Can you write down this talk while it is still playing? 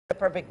The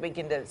perfect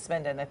weekend to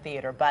spend in a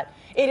theater, but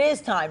it is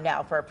time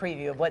now for a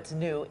preview of what's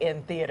new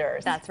in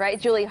theaters. That's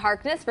right. Julie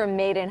Harkness from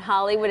Made in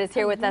Hollywood is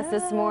here with us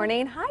this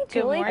morning. Hi,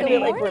 Julie. Good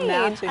morning. Like we're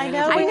matching. I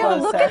know.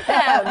 Look at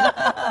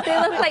them. They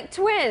look like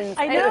twins.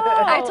 I know.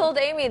 I told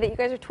Amy that you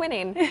guys are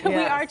twinning. Yes. We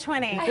are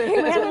twinning.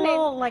 We have a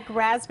little like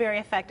raspberry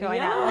effect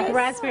going on, like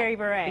raspberry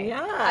beret.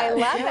 Yeah, I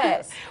love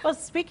it. Well,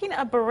 speaking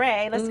of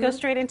beret, let's go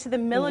straight into the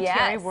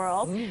military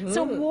world.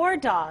 So War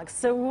Dogs.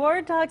 So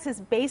War Dogs is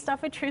based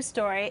off a true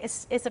story.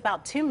 It's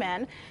about two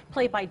men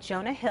played by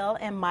Jonah Hill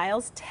and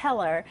Miles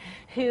Teller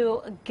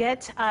who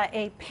get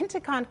a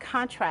Pentagon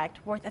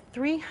contract worth of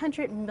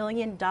 $300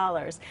 million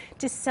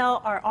to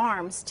sell our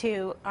arms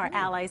to our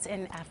allies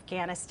in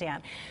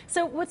Afghanistan.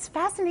 So what's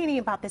fascinating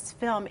about this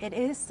film, it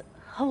is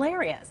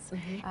hilarious.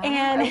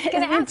 And it's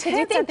intense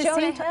at the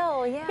same time.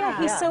 Hill,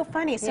 yeah, he's so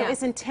funny. So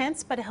it's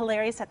intense but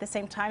hilarious at the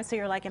same time. So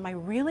you're like, am I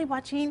really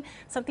watching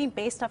something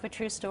based off a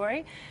true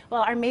story?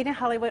 Well, our Made in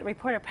Hollywood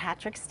reporter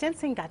Patrick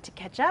Stinson got to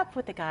catch up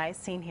with the guys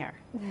seen here.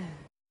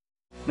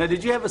 Now,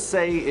 did you have a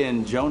say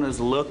in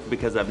Jonah's look?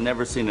 Because I've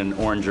never seen an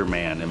oranger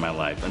man in my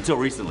life, until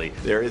recently.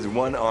 There is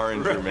one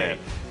oranger man.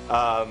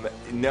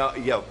 No,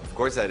 yeah, of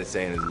course I had a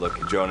say in his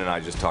look. Jonah and I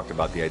just talked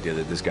about the idea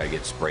that this guy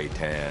gets spray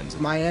tans.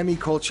 Miami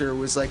culture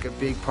was like a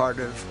big part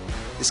of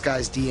this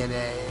guy's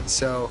DNA, and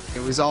so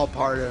it was all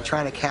part of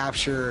trying to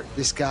capture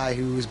this guy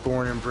who was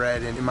born and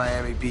bred in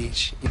Miami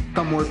Beach.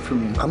 Come work for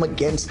me. I'm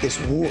against this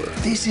war.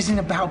 This isn't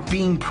about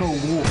being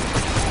pro-war.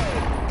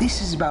 This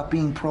is about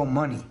being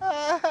pro-money.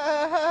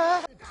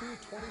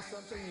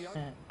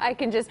 I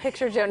can just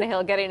picture Jonah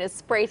Hill getting his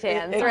spray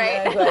tans,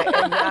 right?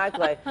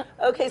 Exactly.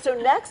 Okay, so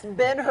next,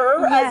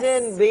 Ben-Hur, as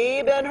in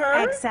the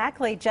Ben-Hur?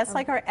 Exactly. Just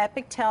like our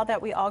epic tale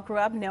that we all grew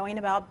up knowing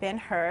about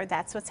Ben-Hur,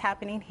 that's what's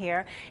happening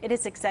here. It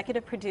is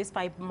executive produced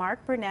by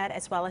Mark Burnett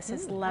as well as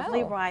his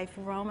lovely wife,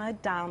 Roma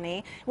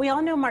Downey. We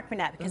all know Mark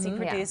Burnett because he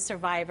produced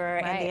Survivor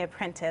and The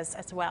Apprentice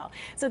as well.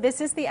 So this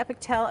is the epic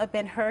tale of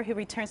Ben-Hur who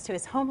returns to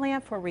his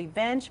homeland for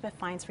revenge but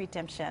finds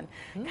redemption.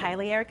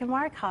 Kylie, Eric, and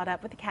Mark caught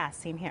up with the cast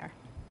scene here.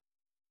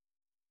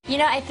 You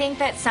know, I think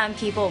that some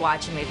people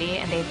watch a movie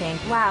and they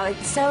think, wow,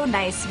 it's so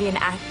nice to be an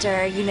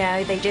actor, you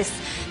know,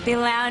 they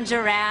lounge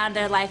around,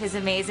 their life is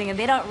amazing, and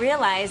they don't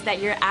realize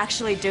that you're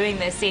actually doing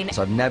this scene.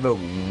 So I've never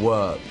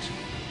worked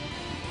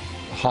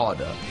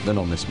harder than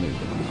on this movie.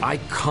 I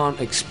can't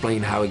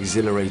explain how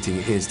exhilarating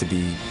it is to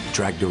be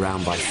dragged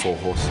around by 4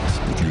 horses.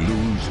 If you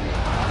lose,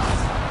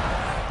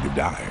 you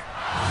die.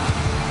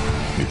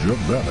 If your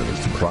brother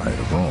is the pride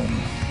of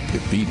Rome,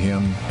 defeat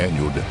him and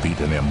you'll defeat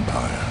an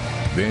empire.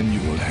 Then you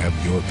will have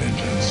your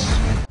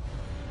vengeance.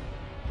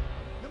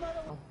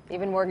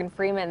 Even Morgan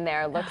Freeman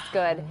there looks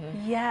good.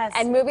 Yes.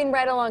 And moving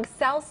right along,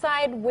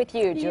 Southside With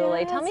You,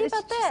 Julie. Tell me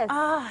about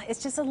this.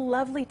 It's just a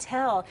lovely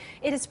tale.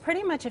 It is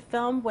pretty much a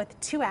film with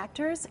 2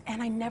 actors, and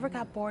I never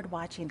got bored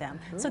watching them.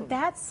 So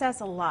that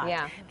says a lot.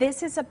 Yeah.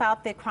 This is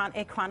about it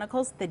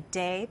chronicles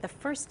the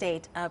first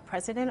date of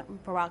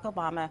President Barack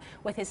Obama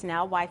with his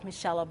now wife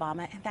Michelle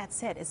Obama, and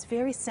that's it. It's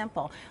very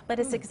simple, but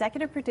it's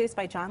executive produced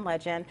by John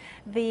Legend.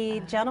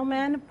 The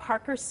gentleman,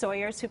 Parker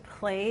Sawyers, who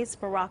plays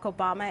Barack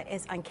Obama,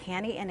 is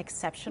uncanny and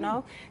exceptional.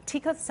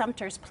 Tika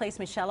Sumpters plays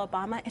Michelle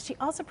Obama, and she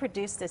also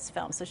produced this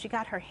film, so she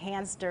got her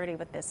hands dirty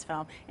with this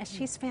film, and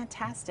she's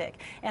fantastic.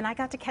 And I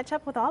got to catch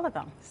up with all of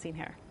them seen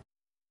here.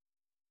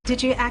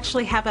 Did you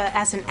actually have,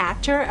 as an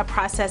actor, a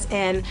process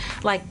in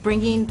like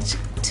bringing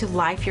to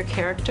life your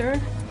character?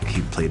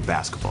 He played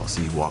basketball,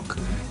 so you walk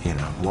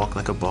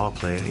like a ball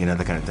player,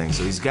 that kind of thing.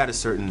 So he's got a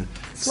certain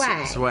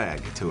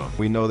swag to him.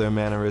 We know their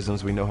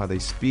mannerisms, we know how they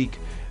speak,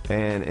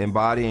 and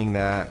embodying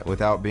that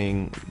without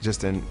being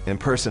just an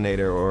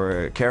impersonator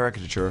or a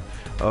caricature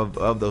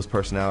of those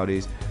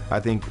personalities, I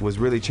think was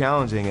really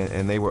challenging,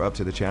 and they were up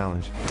to the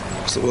challenge.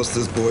 So what's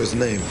this boy's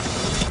name?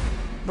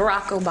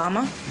 Barack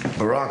Obama.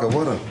 Barack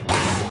Obama.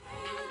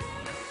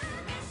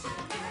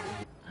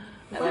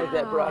 I like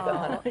that Barack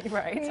Obama.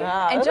 Right.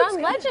 And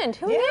John Legend,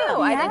 who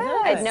knew? I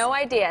had no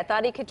idea. I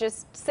thought he could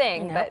just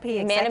sing, but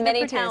man of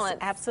many talents.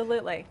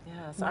 Absolutely.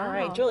 Yes. All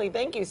right, Julie,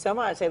 thank you so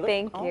much.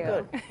 Thank you.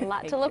 Good. A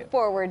lot to look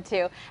forward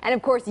to. And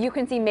of course, you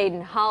can see Made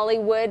in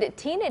Hollywood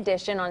Teen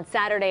Edition on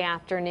Saturday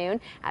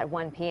afternoon at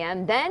 1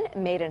 p.m. Then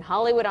Made in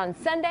Hollywood on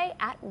Sunday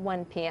at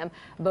 1 p.m.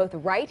 Both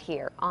right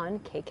here on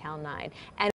KCAL 9. And